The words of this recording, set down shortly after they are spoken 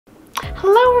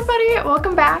Hello everybody,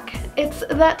 welcome back. It's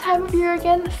that time of year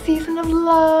again, the season of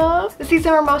love. The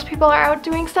season where most people are out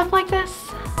doing stuff like this.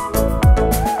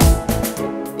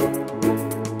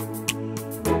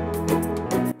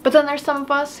 But then there's some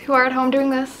of us who are at home doing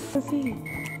this. So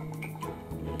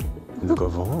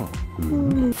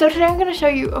today I'm going to show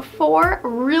you 4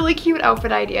 really cute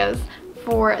outfit ideas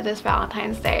for this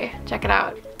Valentine's Day. Check it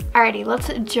out. Alrighty, let's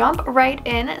jump right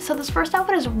in. So this first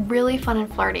outfit is really fun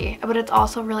and flirty, but it's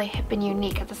also really hip and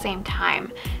unique at the same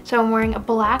time. So I'm wearing a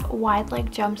black wide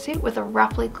leg jumpsuit with a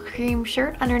ruffly cream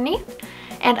shirt underneath.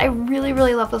 And I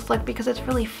really love this look because it's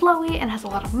really flowy and has a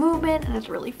lot of movement and it's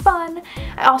really fun.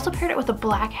 I also paired it with a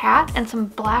black hat and some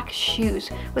black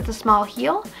shoes with a small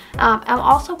heel. I'm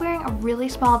also wearing a really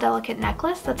small delicate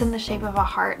necklace that's in the shape of a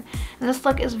heart. And this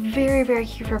look is very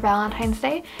cute for Valentine's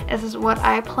Day. This is what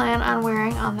I plan on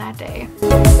wearing on that day.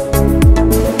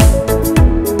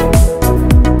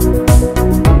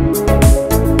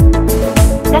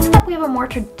 Next up, we have a more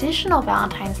traditional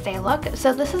Valentine's Day look.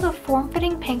 So this is a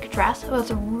form-fitting pink dress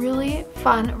with really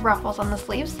fun ruffles on the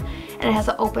sleeves, and it has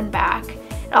an open back.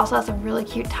 It also has a really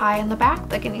cute tie in the back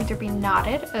that can either be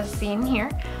knotted, as seen here,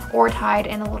 or tied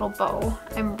in a little bow.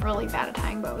 I'm really bad at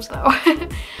tying bows though.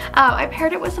 I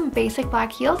paired it with some basic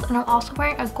black heels, and I'm also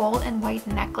wearing a gold and white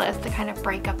necklace to kind of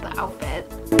break up the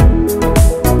outfit.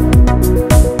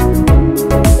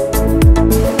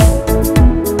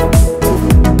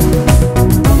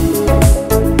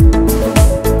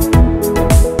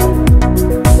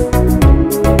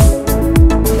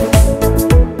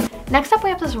 Next up, we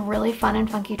have this really fun and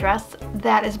funky dress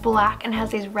that is black and has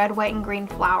these red, white, and green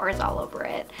flowers all over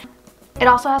it. It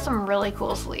also has some really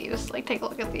cool sleeves, like take a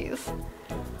look at these.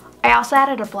 I also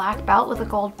added a black belt with a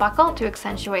gold buckle to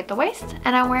accentuate the waist,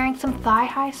 and I'm wearing some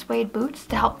thigh-high suede boots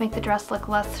to help make the dress look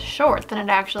less short than it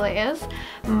actually is.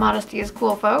 Modesty is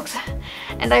cool, folks.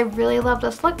 And I really love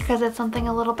this look because it's something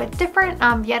a little bit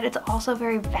different, yet it's also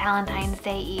very Valentine's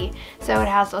Day-y. So it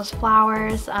has those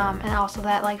flowers and also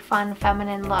that like fun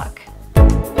feminine look.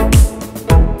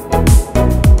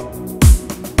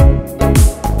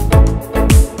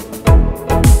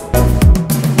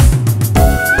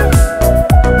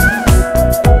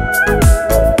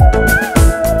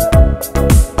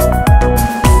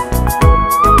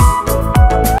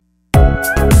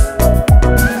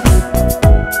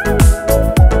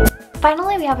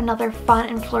 Finally, we have another fun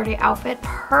and flirty outfit,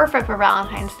 perfect for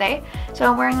Valentine's Day. So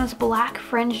I'm wearing this black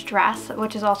fringe dress,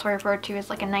 which is also referred to as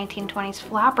like a 1920s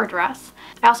flapper dress.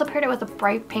 I also paired it with a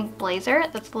bright pink blazer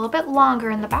that's a little bit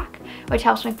longer in the back, which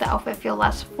helps make the outfit feel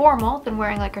less formal than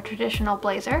wearing like a traditional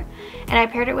blazer. And I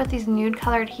paired it with these nude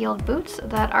colored heeled boots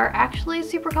that are actually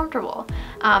super comfortable.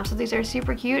 So these are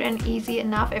super cute and easy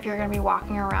enough if you're going to be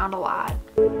walking around a lot.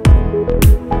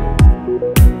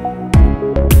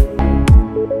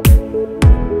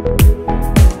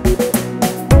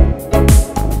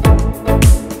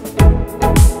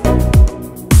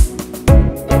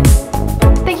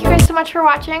 Thank you guys so much for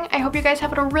watching. I hope you guys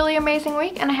have a really amazing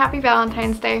week and a happy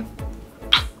Valentine's Day.